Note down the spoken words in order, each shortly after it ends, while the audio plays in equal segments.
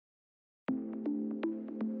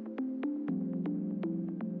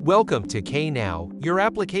Welcome to Knowmore, your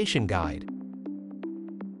application guide.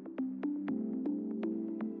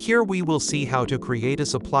 Here we will see how to create a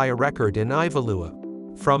supplier record in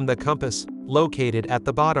Ivalua. From the compass, located at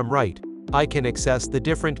the bottom right, I can access the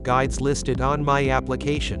different guides listed on my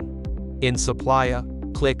application. In Supplier,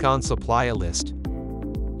 click on Supplier List.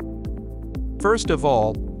 First of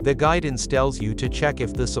all, the guidance tells you to check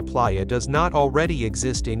if the supplier does not already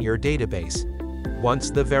exist in your database. Once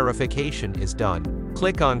the verification is done,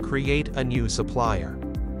 click on Create a new supplier.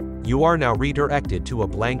 You are now redirected to a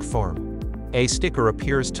blank form. A sticker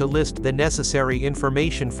appears to list the necessary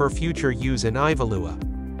information for future use in Ivalua.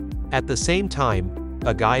 At the same time,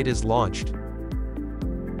 a guide is launched.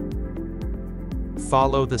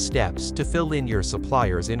 Follow the steps to fill in your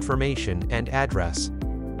supplier's information and address.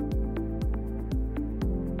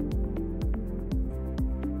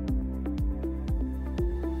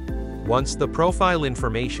 Once the profile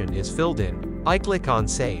information is filled in, I click on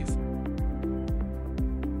Save.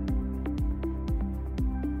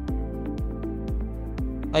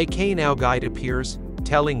 A Knowmore guide appears,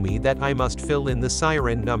 telling me that I must fill in the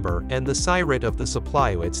siren number and the siret of the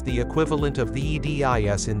supplier. It's the equivalent of the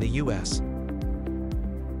EDIS in the US.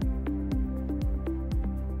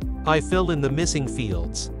 I fill in the missing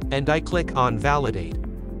fields, and I click on Validate.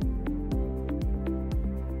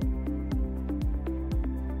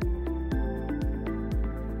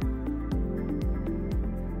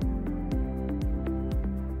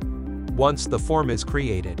 Once the form is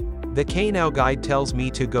created, the Knowmore guide tells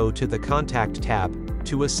me to go to the Contact tab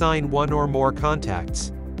to assign one or more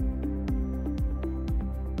contacts.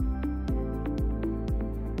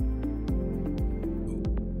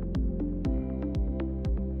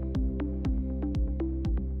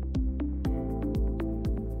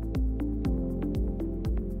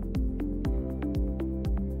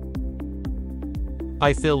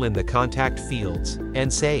 I fill in the contact fields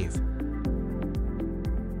and save.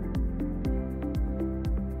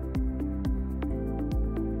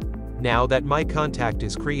 Now that my contact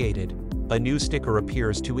is created, a new sticker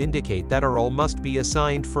appears to indicate that a role must be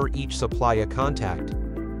assigned for each supplier contact.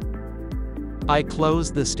 I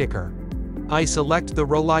close the sticker. I select the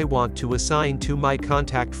role I want to assign to my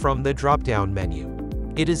contact from the drop-down menu.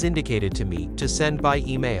 It is indicated to me to send by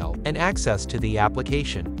email and access to the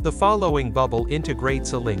application. The following bubble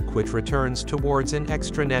integrates a link which returns towards an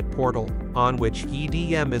extranet portal, on which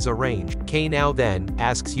EDM is arranged. Knowmore then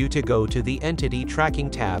asks you to go to the Entity Tracking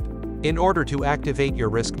tab in order to activate your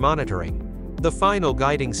risk monitoring. The final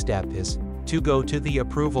guiding step is to go to the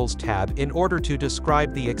Approvals tab in order to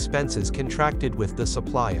describe the expenses contracted with the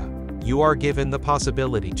supplier. You are given the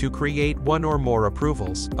possibility to create one or more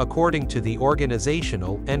approvals according to the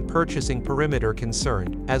organizational and purchasing perimeter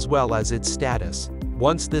concerned, as well as its status.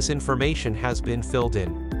 Once this information has been filled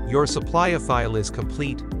in, your supplier file is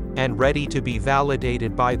complete and ready to be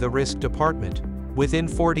validated by the risk department within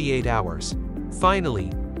 48 hours.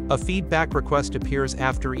 Finally, a feedback request appears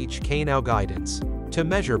after each Knowmore guidance to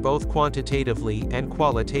measure both quantitatively and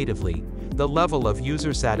qualitatively the level of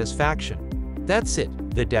user satisfaction. That's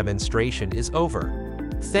it, the demonstration is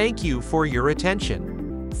over. Thank you for your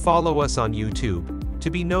attention. Follow us on YouTube to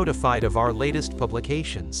be notified of our latest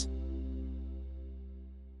publications.